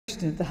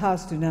President, the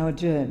House do now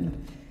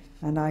adjourn,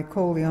 and I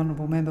call the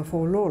honourable member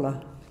for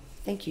Lalor.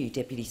 Thank you,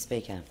 Deputy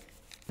Speaker.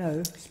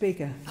 No,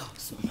 Speaker. Oh,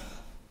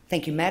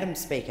 thank you, Madam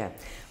Speaker.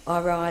 I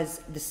rise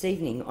this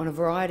evening on a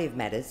variety of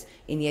matters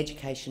in the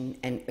education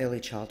and early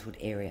childhood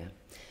area.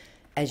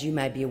 As you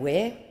may be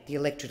aware, the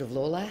electorate of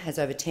Lalor has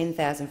over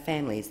 10,000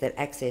 families that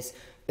access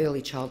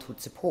early childhood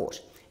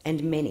support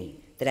and many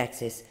that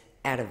access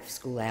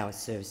out-of-school hours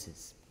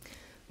services.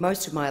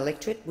 Most of my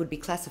electorate would be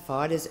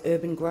classified as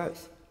urban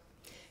growth.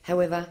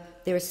 However,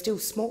 there are still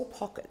small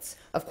pockets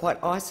of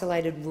quite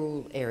isolated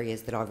rural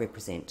areas that I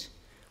represent.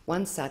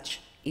 One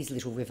such is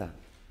Little River.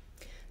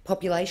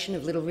 Population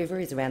of Little River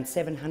is around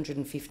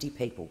 750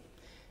 people.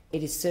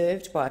 It is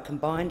served by a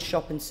combined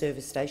shop and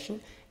service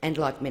station, and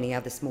like many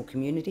other small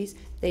communities,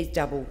 these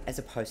double as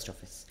a post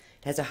office.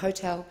 It has a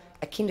hotel,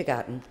 a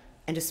kindergarten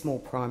and a small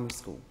primary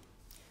school.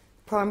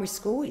 Primary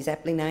school is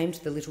aptly named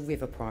the Little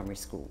River Primary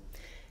School.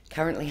 It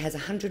currently has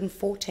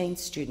 114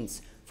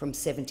 students from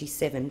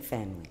 77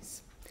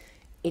 families.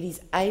 It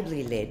is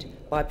ably led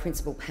by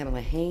Principal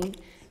Pamela Heen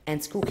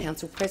and School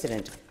Council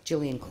President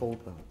Gillian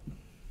Caldwell.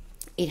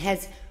 It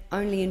has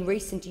only in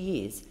recent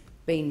years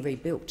been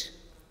rebuilt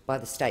by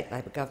the State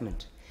Labor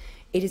Government.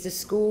 It is a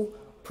school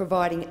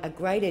providing a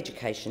great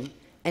education,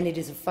 and it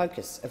is a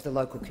focus of the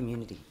local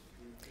community.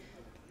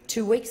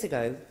 2 weeks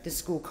ago, the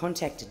school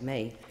contacted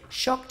me,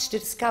 shocked to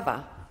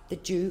discover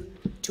that due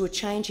to a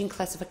change in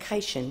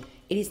classification,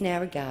 it is now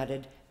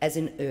regarded as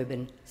an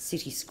urban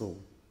city school.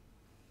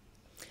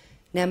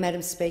 Now,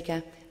 Madam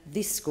Speaker,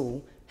 this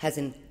school has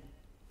an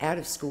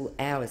out-of-school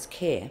hours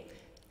care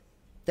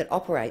that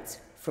operates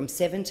from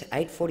 7 to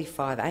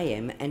 8:45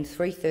 a.m. and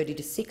 3:30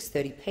 to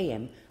 6:30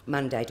 p.m.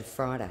 Monday to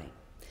Friday.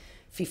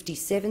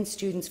 57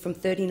 students from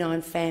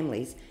 39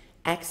 families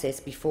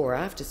access before or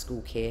after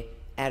school care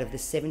out of the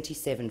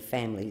 77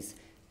 families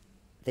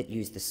that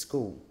use the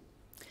school.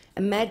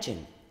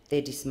 Imagine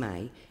their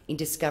dismay in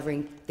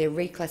discovering their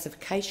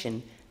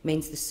reclassification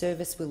means the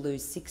service will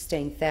lose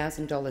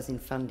 $16,000 in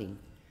funding,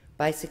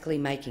 basically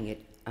making it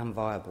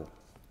unviable.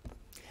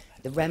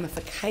 The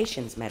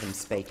ramifications, Madam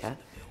Speaker,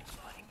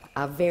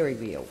 are very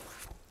real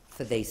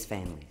for these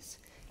families.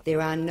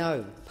 There are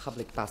no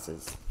public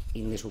buses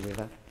in Little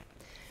River.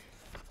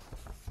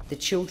 The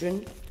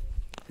children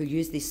who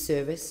use this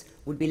service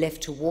would be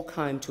left to walk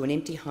home to an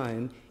empty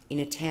home in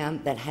a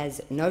town that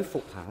has no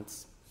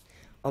footpaths.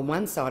 On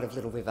one side of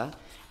Little River,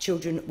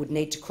 children would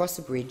need to cross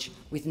a bridge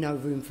with no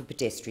room for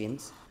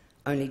pedestrians,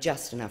 only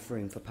just enough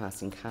room for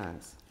passing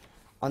cars.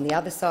 On the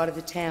other side of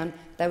the town,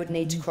 they would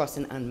need to cross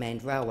an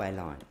unmanned railway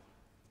line.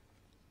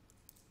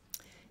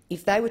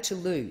 If they were to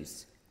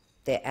lose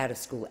their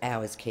out-of-school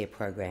hours care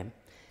program,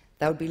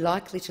 they would be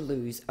likely to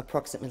lose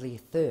approximately a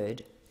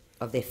third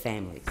of their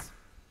families.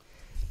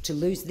 To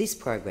lose this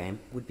program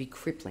would be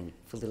crippling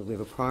for Little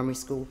River Primary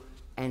School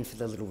and for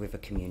the Little River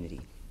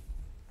community.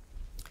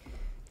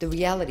 The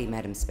reality,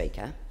 Madam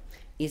Speaker,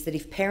 is that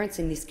if parents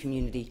in this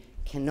community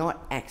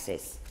cannot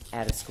access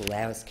out-of-school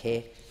hours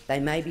care, they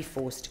may be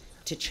forced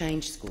to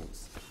change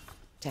schools,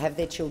 to have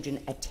their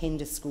children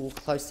attend a school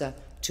closer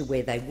to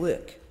where they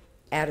work,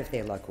 out of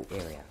their local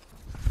area.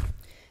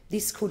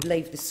 This could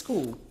leave the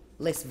school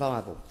less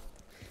viable,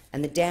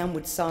 and the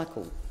downward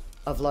cycle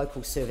of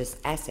local service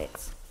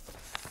assets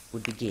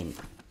would begin.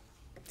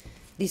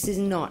 This is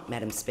not,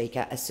 Madam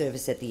Speaker, a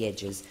service at the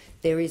edges.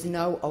 There is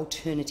no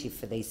alternative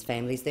for these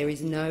families. There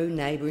is no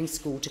neighbouring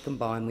school to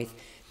combine with.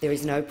 There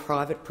is no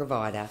private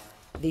provider.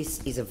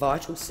 This is a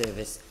vital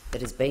service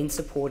that has been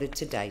supported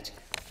to date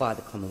by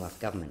the Commonwealth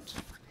Government.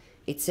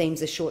 It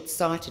seems a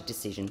short-sighted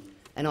decision,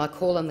 and I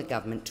call on the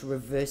Government to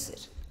reverse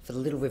it for the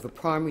Little River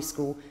Primary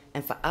School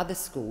and for other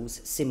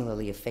schools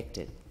similarly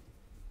affected.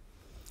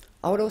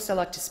 I would also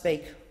like to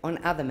speak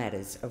on other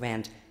matters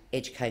around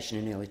education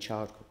and early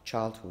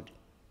childhood.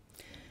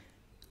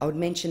 I would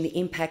mention the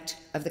impact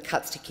of the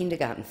cuts to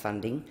kindergarten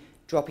funding,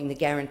 dropping the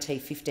guarantee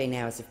 15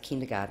 hours of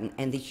kindergarten,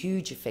 and the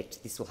huge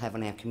effect this will have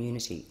on our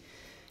community.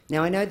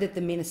 Now, I know that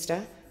the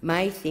Minister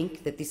may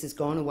think that this has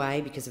gone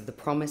away because of the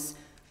promise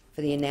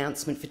for the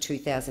announcement for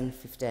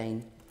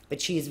 2015,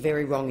 but she is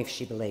very wrong if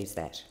she believes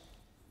that.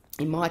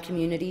 In my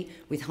community,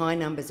 with high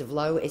numbers of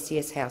low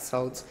SES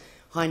households,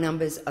 high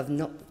numbers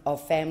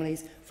of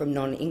families from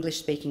non-English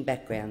speaking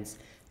backgrounds,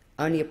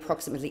 only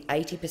approximately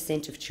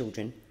 80% of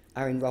children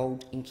are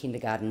enrolled in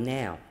kindergarten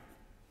now.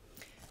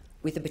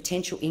 With a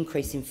potential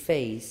increase in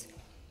fees,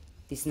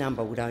 this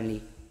number would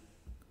only,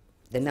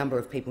 the number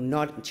of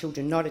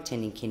children not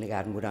attending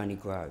kindergarten would only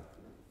grow.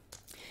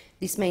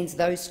 This means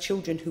those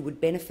children who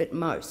would benefit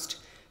most,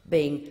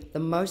 being the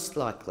most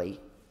likely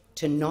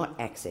to not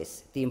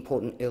access the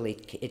important early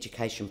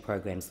education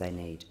programs they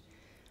need.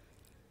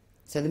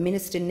 So the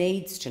Minister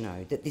needs to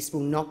know that this will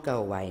not go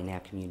away in our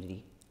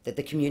community, that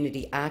the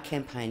community are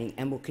campaigning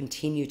and will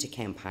continue to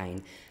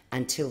campaign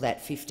until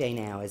that 15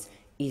 hours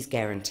is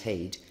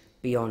guaranteed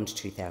beyond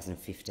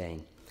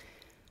 2015.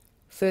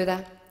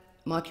 Further,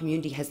 my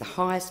community has the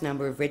highest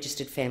number of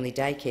registered family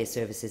daycare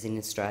services in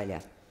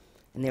Australia,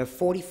 and there are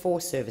 44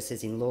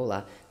 services in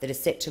Lalor that are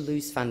set to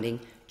lose funding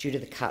due to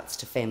the cuts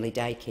to family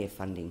daycare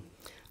funding.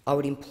 I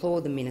would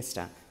implore the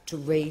Minister to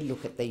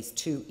re-look at these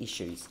two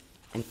issues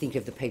and think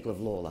of the people of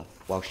Lalor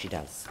while she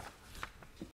does.